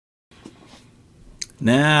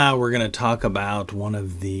Now we're going to talk about one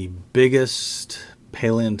of the biggest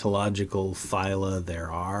paleontological phyla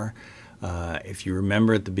there are. If you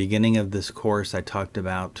remember at the beginning of this course, I talked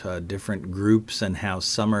about different groups and how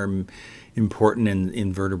some are important in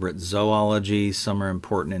invertebrate zoology, some are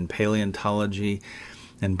important in paleontology,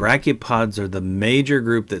 and brachiopods are the major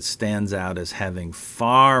group that stands out as having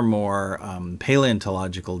far more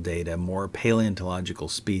paleontological data, more paleontological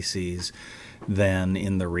species than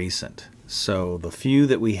in the recent. So the few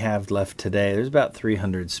that we have left today, there's about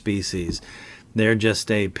 300 species. They're just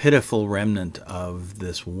a pitiful remnant of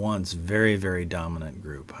this once very, very dominant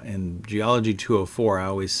group. In Geology 204, I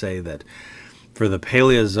always say that for the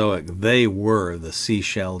Paleozoic, they were the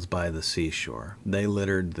seashells by the seashore. They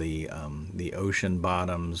littered the ocean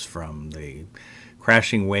bottoms from the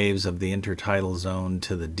crashing waves of the intertidal zone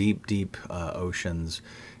to the deep, deep oceans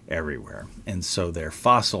everywhere. And so their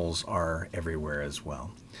fossils are everywhere as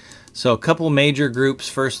well. So a couple major groups.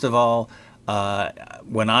 First of all,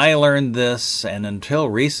 when I learned this, and until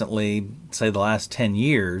recently, say the last 10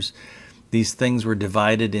 years, these things were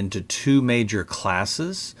divided into two major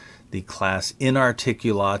classes, the class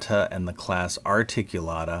Inarticulata and the class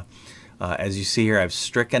Articulata. As you see here, I've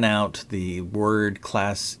stricken out the word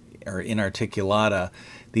class or Inarticulata.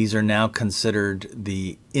 These are now considered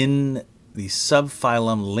the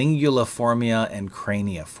subphylum Linguliformia and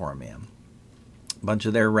Craniiformia. A bunch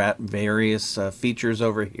of their various features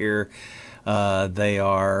over here. They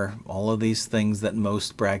are all of these things that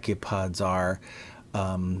most brachiopods are.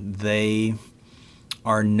 They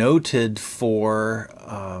are noted for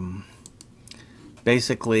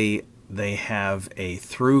basically they have a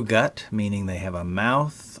through gut, meaning they have a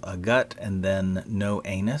mouth, a gut, and then no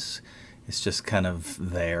anus. It's just kind of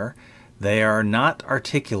there. They are not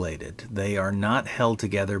articulated. They are not held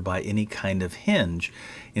together by any kind of hinge.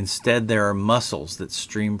 Instead, there are muscles that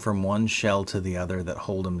stream from one shell to the other that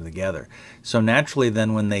hold them together. So naturally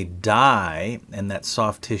then when they die and that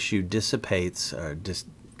soft tissue dissipates, or just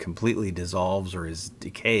completely dissolves or is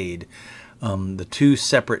decayed, the two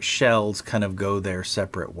separate shells kind of go their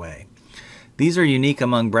separate way. These are unique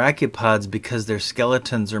among brachiopods because their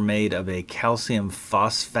skeletons are made of a calcium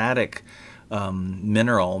phosphatic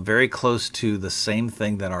mineral, very close to the same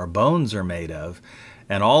thing that our bones are made of,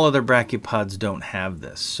 and all other brachiopods don't have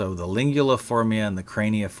this. So the Linguliformia and the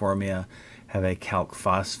Craniiformia have a calc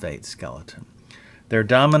phosphate skeleton. They're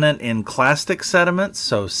dominant in clastic sediments,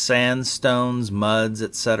 so sandstones, muds,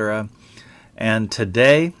 etc. And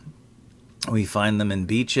today we find them in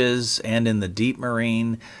beaches and in the deep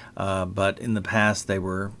marine, but in the past they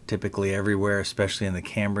were typically everywhere, especially in the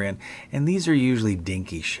Cambrian. And these are usually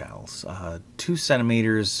dinky shells. 2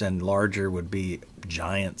 centimeters and larger would be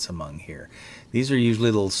giants among here. These are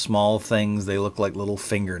usually little small things. They look like little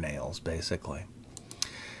fingernails, basically.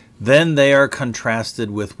 Then they are contrasted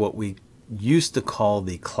with what we used to call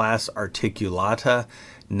the class Articulata.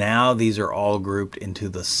 Now these are all grouped into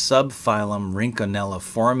the subphylum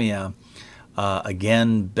Rhynchonelliformia.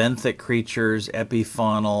 Again, benthic creatures,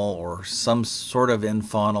 epifaunal or some sort of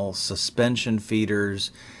infaunal, suspension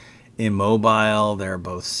feeders, immobile. They're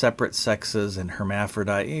both separate sexes and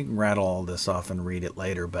hermaphrodite. You can rattle all this off and read it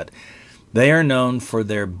later, but they are known for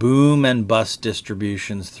their boom and bust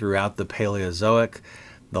distributions throughout the Paleozoic.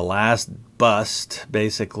 The last bust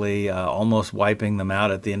basically almost wiping them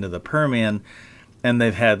out at the end of the Permian, and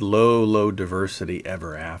they've had low diversity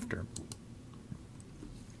ever after.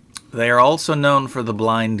 They are also known for the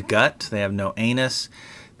blind gut. They have no anus.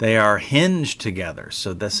 They are hinged together.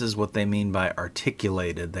 So this is what they mean by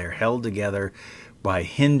articulated. They're held together by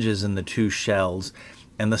hinges in the two shells.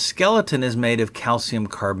 And the skeleton is made of calcium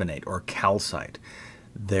carbonate or calcite.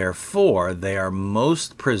 Therefore, they are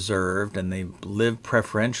most preserved and they live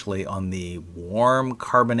preferentially on the warm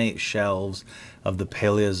carbonate shelves of the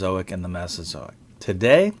Paleozoic and the Mesozoic.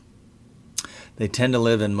 Today, they tend to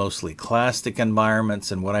live in mostly clastic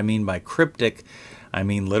environments, and what I mean by cryptic, I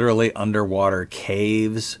mean literally underwater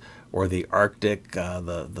caves or the Arctic.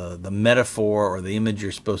 The metaphor or the image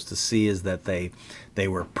you're supposed to see is that they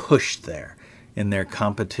were pushed there in their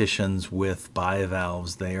competitions with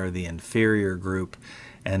bivalves. They are the inferior group,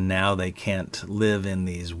 and now they can't live in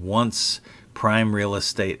these once prime real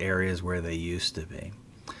estate areas where they used to be.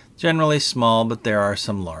 Generally small, but there are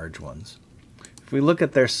some large ones. If we look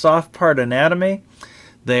at their soft part anatomy,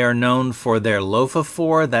 they are known for their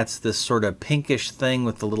lophophore. That's this sort of pinkish thing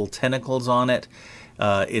with the little tentacles on it.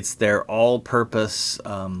 It's their all-purpose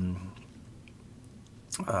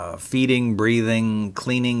feeding, breathing,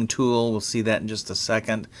 cleaning tool. We'll see that in just a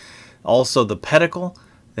second. Also the pedicle.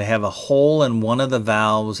 They have a hole in one of the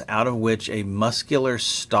valves out of which a muscular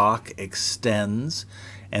stalk extends,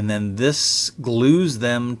 and then this glues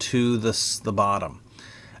them to the bottom.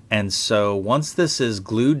 And so once this is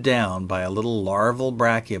glued down by a little larval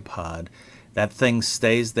brachiopod, that thing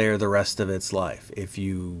stays there the rest of its life. If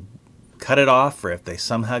you cut it off, or if they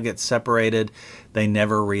somehow get separated, they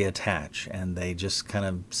never reattach, and they just kind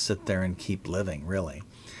of sit there and keep living, really.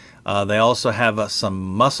 They also have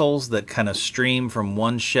some muscles that kind of stream from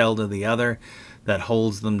one shell to the other that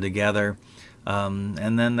holds them together.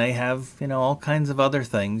 And then they have, all kinds of other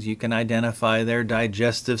things. You can identify their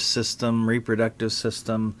digestive system, reproductive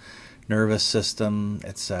system, nervous system,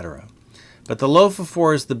 etc. But the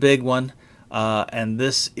lophophore is the big one, and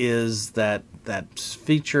this is that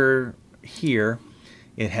feature here.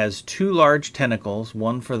 It has two large tentacles,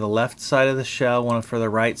 one for the left side of the shell, one for the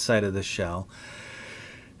right side of the shell.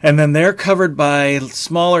 And then they're covered by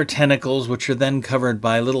smaller tentacles, which are then covered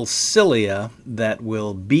by little cilia that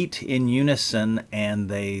will beat in unison, and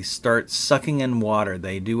they start sucking in water.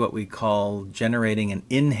 They do what we call generating an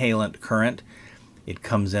inhalant current. It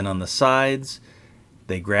comes in on the sides.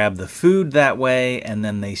 They grab the food that way, and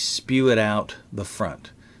then they spew it out the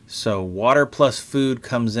front. So water plus food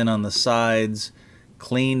comes in on the sides.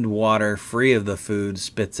 Cleaned water, free of the food,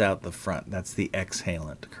 spits out the front. That's the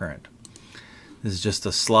exhalant current. This is just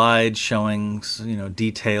a slide showing,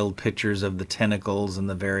 detailed pictures of the tentacles and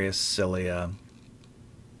the various cilia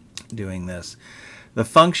doing this. The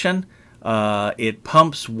function, it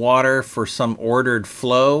pumps water for some ordered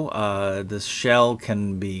flow. This shell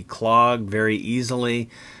can be clogged very easily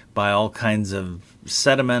by all kinds of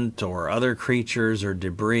sediment or other creatures or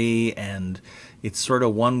debris, and it's sort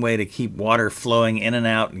of one way to keep water flowing in and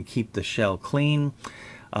out and keep the shell clean.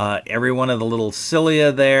 Every one of the little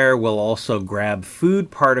cilia there will also grab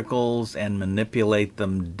food particles and manipulate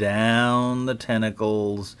them down the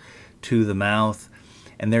tentacles to the mouth.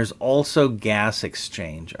 And there's also gas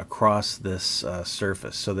exchange across this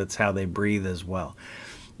surface, so that's how they breathe as well.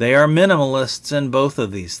 They are minimalists in both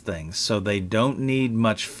of these things, so they don't need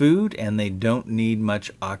much food and they don't need much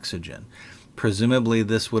oxygen. Presumably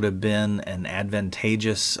this would have been an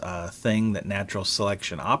advantageous thing that natural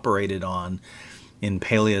selection operated on in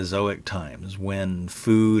Paleozoic times, when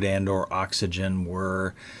food and or oxygen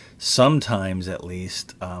were sometimes at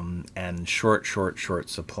least and short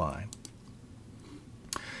supply.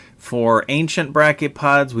 For ancient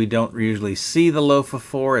brachiopods, we don't usually see the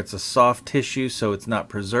lophophore. It's a soft tissue, so it's not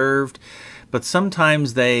preserved. But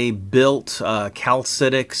sometimes they built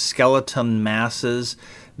calcitic skeleton masses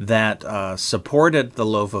that supported the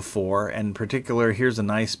lophophore. And in particular, here's a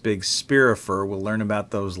nice big spirifer. We'll learn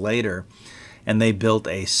about those later. And they built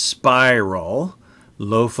a spiral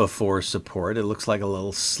lophophore support. It looks like a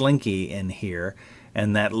little slinky in here.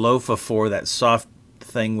 And that lophophore, that soft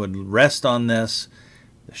thing, would rest on this.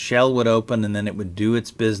 The shell would open, and then it would do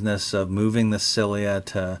its business of moving the cilia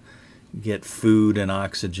to get food and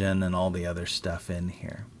oxygen and all the other stuff in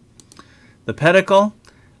here. The pedicle,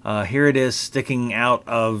 here it is sticking out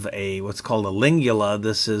of what's called a lingula.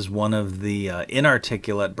 This is one of the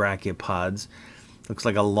inarticulate brachiopods. Looks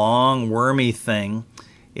like a long wormy thing.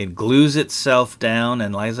 It glues itself down,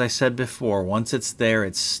 and as I said before, once it's there,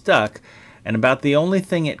 it's stuck. And about the only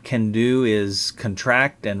thing it can do is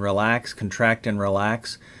contract and relax,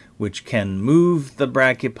 which can move the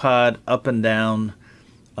brachiopod up and down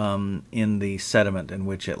in the sediment in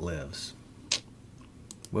which it lives.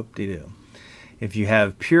 Whoop-de-doo. If you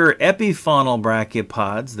have pure epifaunal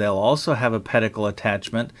brachiopods, they'll also have a pedicle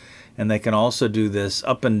attachment, and they can also do this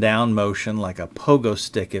up and down motion like a pogo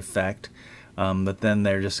stick effect, but then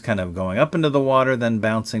they're just kind of going up into the water, then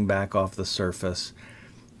bouncing back off the surface,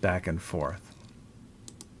 back and forth.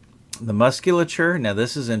 The musculature, now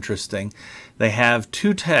this is interesting. They have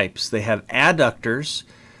two types. They have adductors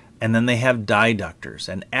and then they have diductors.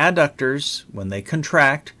 And adductors, when they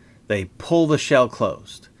contract, they pull the shell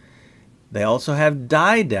closed. They also have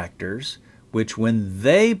diductors, which when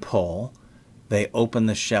they pull, they open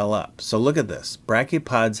the shell up. So look at this.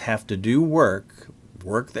 Brachiopods have to do work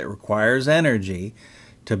that requires energy,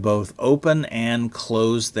 to both open and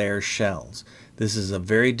close their shells. This is a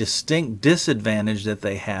very distinct disadvantage that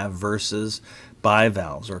they have versus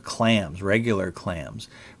bivalves or clams, regular clams.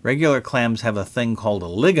 Regular clams have a thing called a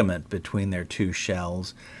ligament between their two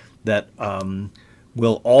shells that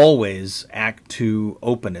will always act to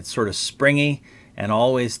open. It's sort of springy and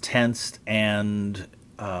always tensed, and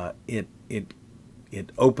it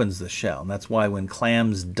opens the shell. And that's why when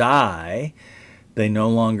clams die, they no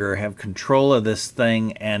longer have control of this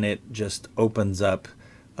thing, and it just opens up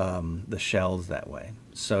the shells that way.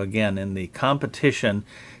 So again, in the competition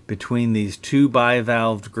between these two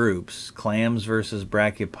bivalved groups, clams versus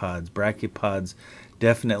brachiopods, brachiopods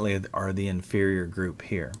definitely are the inferior group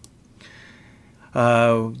here.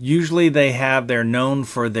 Usually they're known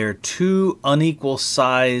for their two unequal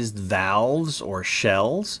sized valves or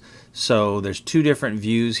shells. So there's two different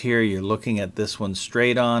views here. You're looking at this one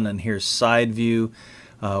straight on, and here's side view.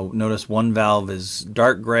 Notice one valve is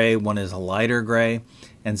dark gray, one is a lighter gray,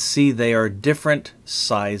 and see they are different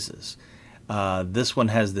sizes. This one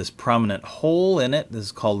has this prominent hole in it. This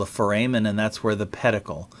is called the foramen, and that's where the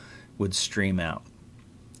pedicle would stream out.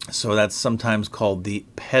 So that's sometimes called the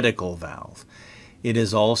pedicle valve. It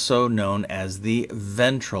is also known as the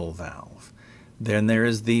ventral valve. Then there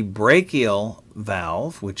is the brachial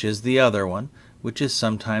valve, which is the other one, which is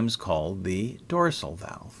sometimes called the dorsal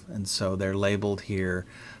valve. And so they're labeled here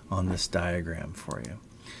on this diagram for you.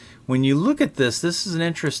 When you look at this, this is an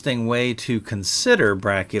interesting way to consider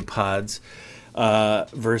brachiopods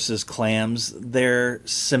versus clams. Their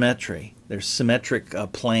symmetry, their symmetric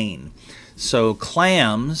plane. So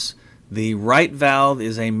clams, the right valve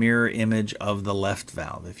is a mirror image of the left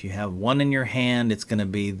valve. If you have one in your hand, it's going to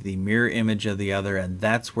be the mirror image of the other, and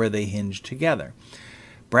that's where they hinge together.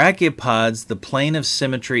 Brachiopods, the plane of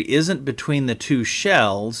symmetry isn't between the two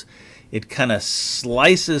shells. It kind of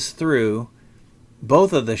slices through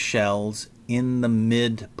both of the shells in the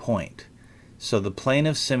midpoint. So the plane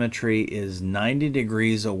of symmetry is 90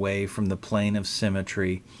 degrees away from the plane of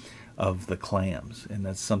symmetry of the clams, and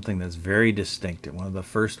that's something that's very distinctive. One of the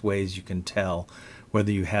first ways you can tell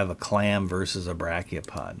whether you have a clam versus a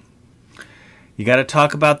brachiopod. You got to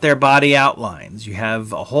talk about their body outlines. You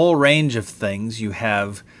have a whole range of things. You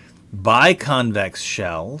have biconvex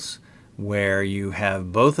shells, where you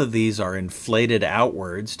have both of these are inflated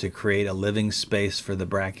outwards to create a living space for the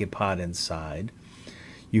brachiopod inside.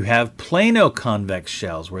 You have plano-convex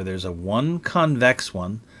shells, where there's one convex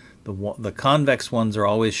one. The convex ones are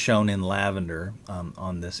always shown in lavender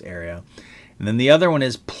on this area. And then the other one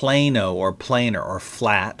is plano or planar or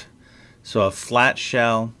flat. So a flat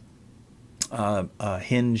shell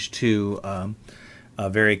hinged to a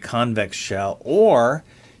very convex shell. Or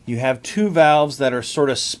you have two valves that are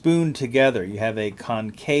sort of spooned together. You have a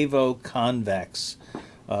concavo-convex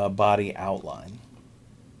body outline.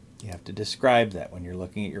 You have to describe that when you're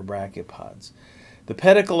looking at your brachiopods. The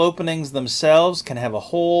pedicle openings themselves can have a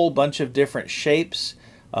whole bunch of different shapes.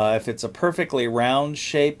 If it's a perfectly round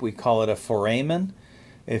shape, we call it a foramen.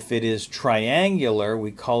 If it is triangular,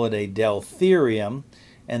 we call it a deltherium.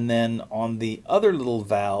 And then on the other little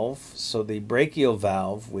valve, so the brachial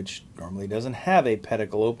valve, which normally doesn't have a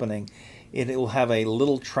pedicle opening, it will have a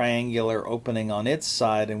little triangular opening on its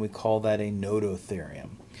side, and we call that a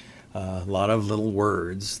nodotherium. A lot of little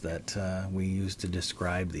words that we use to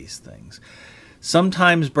describe these things.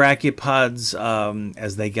 Sometimes brachiopods,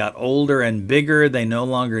 as they got older and bigger, they no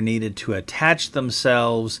longer needed to attach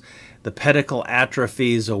themselves. The pedicle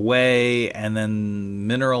atrophies away, and then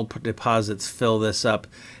mineral deposits fill this up,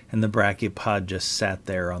 and the brachiopod just sat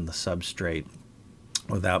there on the substrate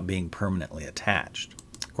without being permanently attached.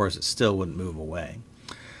 Of course, it still wouldn't move away.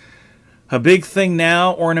 A big thing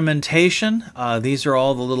now, ornamentation. These are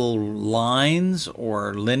all the little lines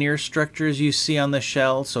or linear structures you see on the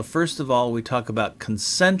shell. So first of all, we talk about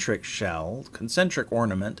concentric shell, concentric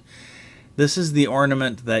ornament. This is the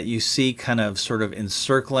ornament that you see kind of sort of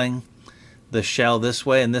encircling the shell this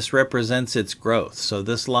way, and this represents its growth. So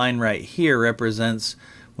this line right here represents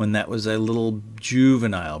when that was a little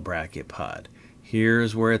juvenile brachiopod.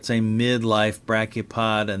 Here's where it's a midlife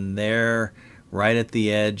brachiopod, and there right at the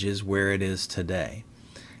edge is where it is today.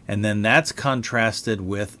 And then that's contrasted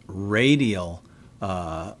with radial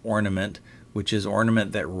ornament, which is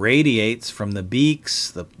ornament that radiates from the beaks,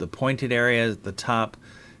 the pointed area at the top,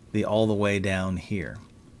 all the way down here.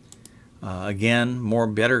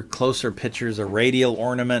 Again, better, closer pictures of radial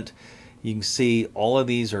ornament. You can see all of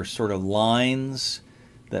these are sort of lines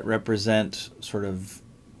that represent sort of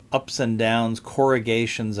ups and downs,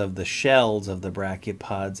 corrugations of the shells of the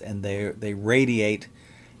brachiopods, and they radiate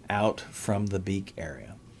out from the beak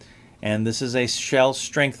area. And this is a shell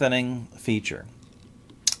strengthening feature.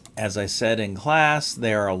 As I said in class,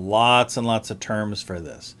 there are lots and lots of terms for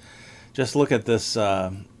this. Just look at this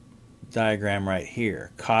diagram right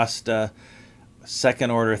here. Costa,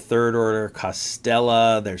 second order, third order,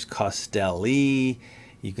 costella, there's costelli.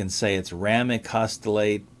 You can say it's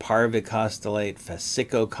ramicostylate, parvicostylate,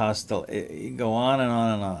 fascicocostylate. You go on and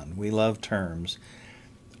on and on. We love terms.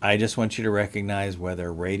 I just want you to recognize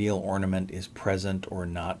whether radial ornament is present or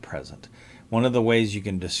not present. One of the ways you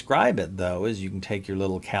can describe it, though, is you can take your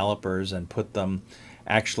little calipers and put them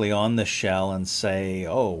actually on the shell and say,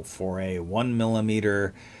 oh, for a 1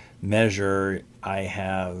 millimeter measure, I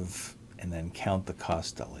have, and then count the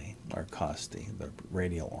costelli. or costae, the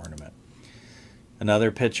radial ornament.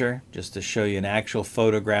 Another picture, just to show you an actual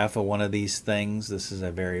photograph of one of these things. This is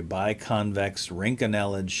a very biconvex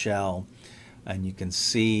rhynchonellid shell, and you can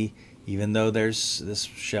see, even though this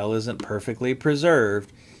shell isn't perfectly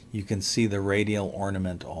preserved, you can see the radial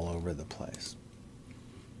ornament all over the place.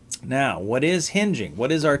 Now, what is hinging?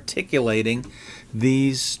 What is articulating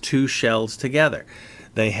these two shells together?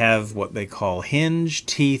 They have what they call hinge,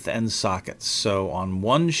 teeth, and sockets. So on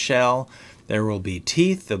one shell, there will be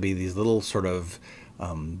teeth. There'll be these little sort of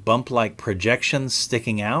bump-like projections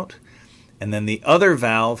sticking out. And then the other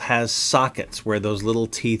valve has sockets where those little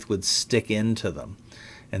teeth would stick into them.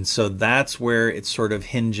 And so that's where it sort of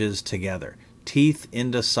hinges together. Teeth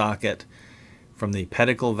into socket from the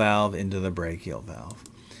pedicle valve into the brachial valve.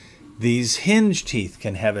 These hinge teeth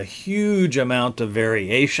can have a huge amount of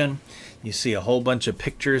variation. You see a whole bunch of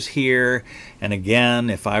pictures here. And again,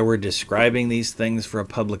 if I were describing these things for a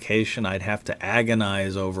publication, I'd have to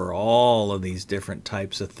agonize over all of these different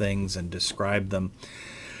types of things and describe them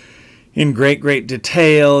in great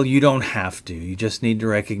detail. You don't have to. You just need to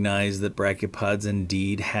recognize that brachiopods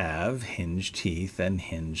indeed have hinge teeth and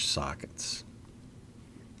hinge sockets.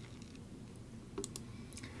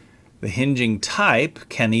 The hinging type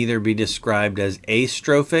can either be described as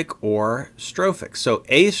astrophic or strophic. So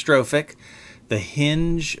astrophic, the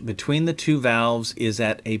hinge between the two valves is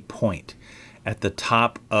at a point at the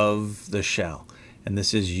top of the shell. And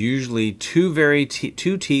this is usually two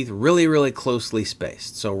teeth really closely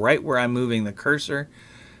spaced. So right where I'm moving the cursor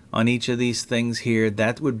on each of these things here,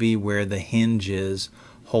 that would be where the hinge is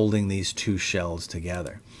holding these two shells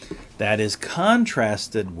together. That is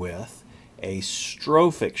contrasted with a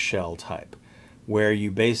strophic shell type, where you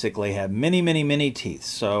basically have many teeth,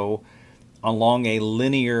 so along a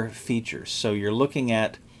linear feature. So you're looking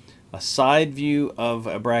at a side view of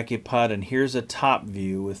a brachiopod, and here's a top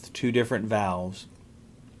view with two different valves,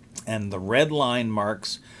 and the red line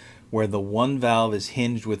marks where the one valve is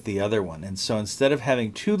hinged with the other one. And so instead of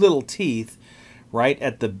having two little teeth right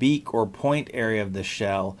at the beak or point area of the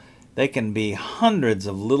shell, they can be hundreds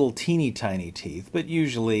of little teeny tiny teeth, but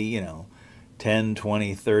usually, you know, 10,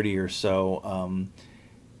 20, 30 or so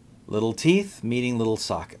little teeth meeting little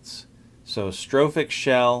sockets. So strophic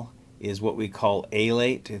shell is what we call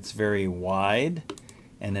alate. It's very wide,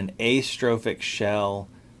 and an astrophic shell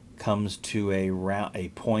comes to a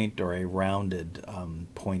point or a rounded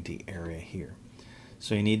pointy area here.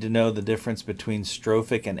 So you need to know the difference between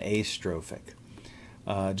strophic and astrophic.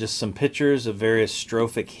 Just some pictures of various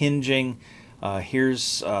strophic hinging.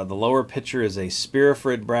 Here's the lower picture is a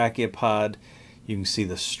spirophrid brachiopod. You can see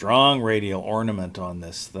the strong radial ornament on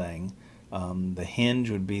this thing. The hinge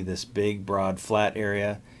would be this big, broad, flat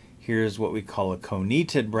area. Here's what we call a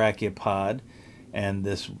conetid brachiopod, and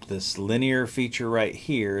this linear feature right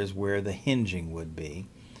here is where the hinging would be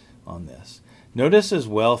on this. Notice as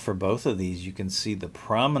well for both of these, you can see the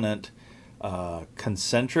prominent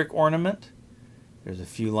concentric ornament. There's a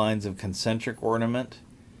few lines of concentric ornament,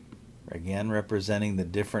 again representing the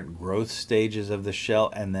different growth stages of the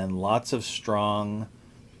shell, and then lots of strong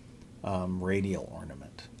radial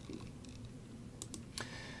ornament.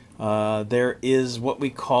 There is what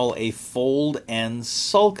we call a fold and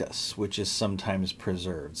sulcus, which is sometimes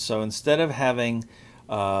preserved. So instead of having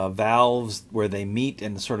valves where they meet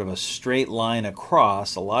in sort of a straight line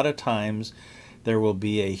across, a lot of times there will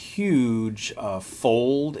be a huge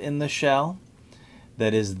fold in the shell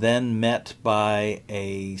that is then met by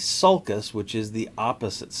a sulcus, which is the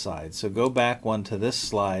opposite side. So go back one to this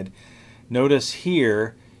slide. Notice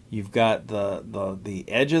here you've got the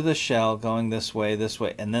edge of the shell going this way,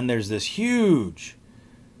 and then there's this huge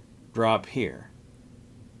drop here.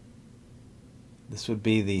 This would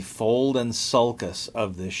be the fold and sulcus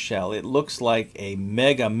of this shell. It looks like a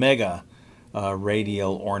mega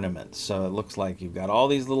radial ornament. So it looks like you've got all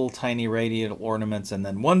these little tiny radial ornaments and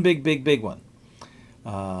then one big one.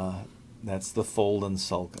 That's the fold and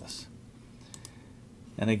sulcus.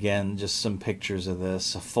 And again, just some pictures of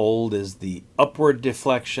this. A fold is the upward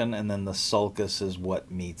deflection, and then the sulcus is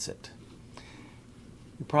what meets it.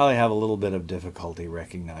 You probably have a little bit of difficulty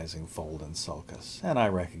recognizing fold and sulcus, and I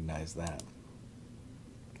recognize that.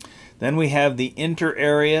 Then we have the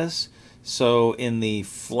interareas. So in the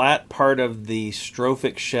flat part of the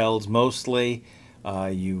strophic shells mostly,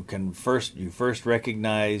 you first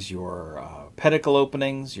recognize your pedicle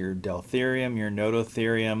openings, your deltherium, your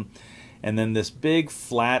nototherium, and then this big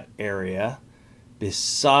flat area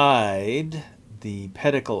beside the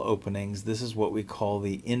pedicle openings. This is what we call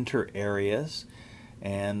the interareas,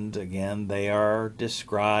 and again they are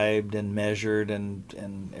described and measured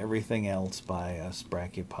and everything else by us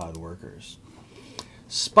brachiopod workers.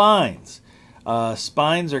 Spines.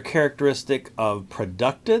 Spines are characteristic of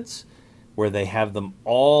productids, where they have them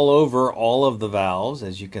all over all of the valves,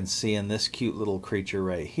 as you can see in this cute little creature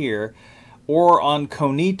right here, or on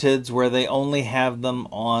conetids, where they only have them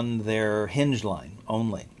on their hinge line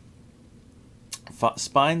only.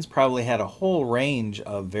 Spines probably had a whole range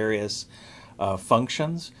of various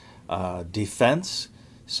functions. Defense,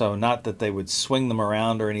 so not that they would swing them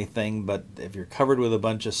around or anything, but if you're covered with a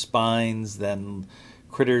bunch of spines, then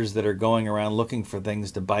critters that are going around looking for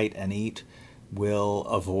things to bite and eat will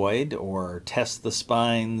avoid or test the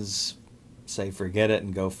spines, say forget it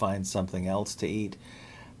and go find something else to eat.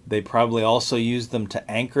 They probably also used them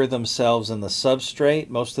to anchor themselves in the substrate.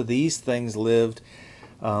 Most of these things lived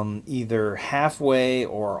either halfway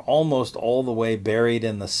or almost all the way buried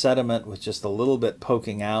in the sediment with just a little bit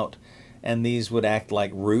poking out, and these would act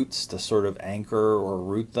like roots to sort of anchor or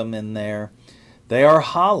root them in there. They are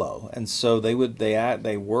hollow, and so they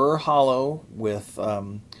were hollow with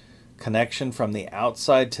connection from the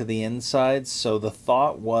outside to the inside. So the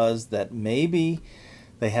thought was that maybe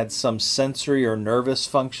they had some sensory or nervous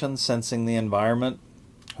function sensing the environment.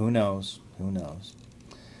 Who knows? Who knows?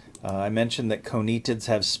 I mentioned that conetids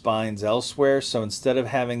have spines elsewhere, so instead of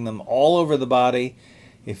having them all over the body,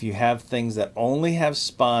 if you have things that only have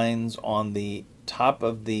spines on the top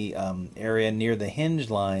of the area near the hinge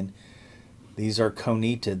line, these are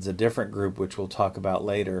conetids, a different group which we'll talk about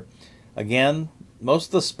later. Again, most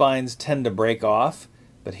of the spines tend to break off,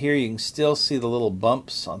 but here you can still see the little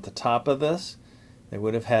bumps on the top of this. They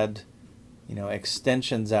would have had,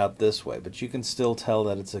 extensions out this way, but you can still tell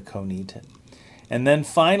that it's a conetid. And then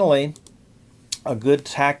finally, a good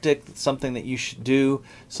tactic, something that you should do,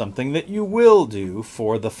 something that you will do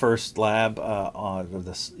for the first lab,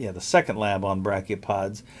 the second lab on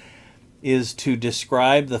brachiopods, is to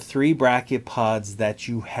describe the 3 brachiopods that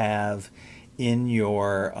you have in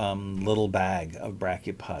your little bag of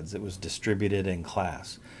brachiopods that was distributed in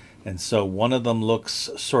class. And so one of them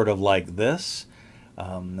looks sort of like this.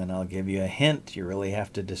 And I'll give you a hint. You really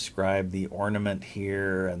have to describe the ornament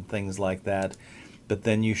here and things like that. But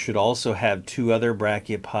then you should also have 2 other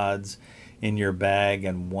brachiopods in your bag,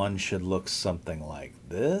 and one should look something like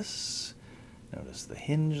this. Notice the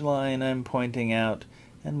hinge line I'm pointing out,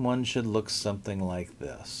 and one should look something like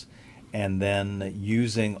this. And then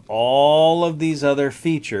using all of these other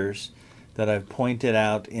features that I've pointed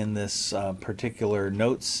out in this particular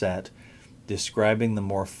note set, describing the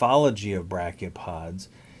morphology of brachiopods,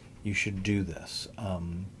 you should do this.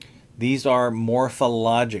 These are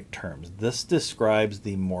morphologic terms. This describes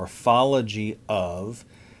the morphology of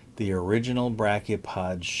the original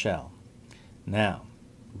brachiopod shell. Now,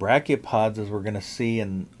 brachiopods, as we're going to see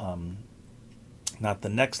in not the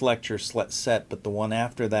next lecture set, but the one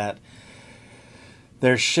after that,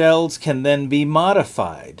 their shells can then be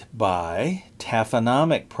modified by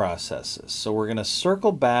taphonomic processes. So we're going to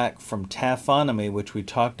circle back from taphonomy, which we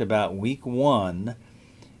talked about week 1,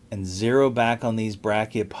 and zero back on these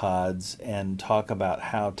brachiopods and talk about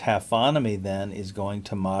how taphonomy then is going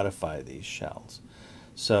to modify these shells.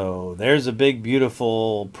 So there's a big,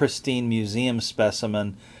 beautiful, pristine museum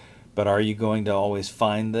specimen, but are you going to always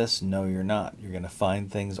find this? No, you're not. You're going to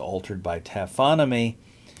find things altered by taphonomy,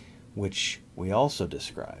 which we also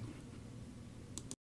describe.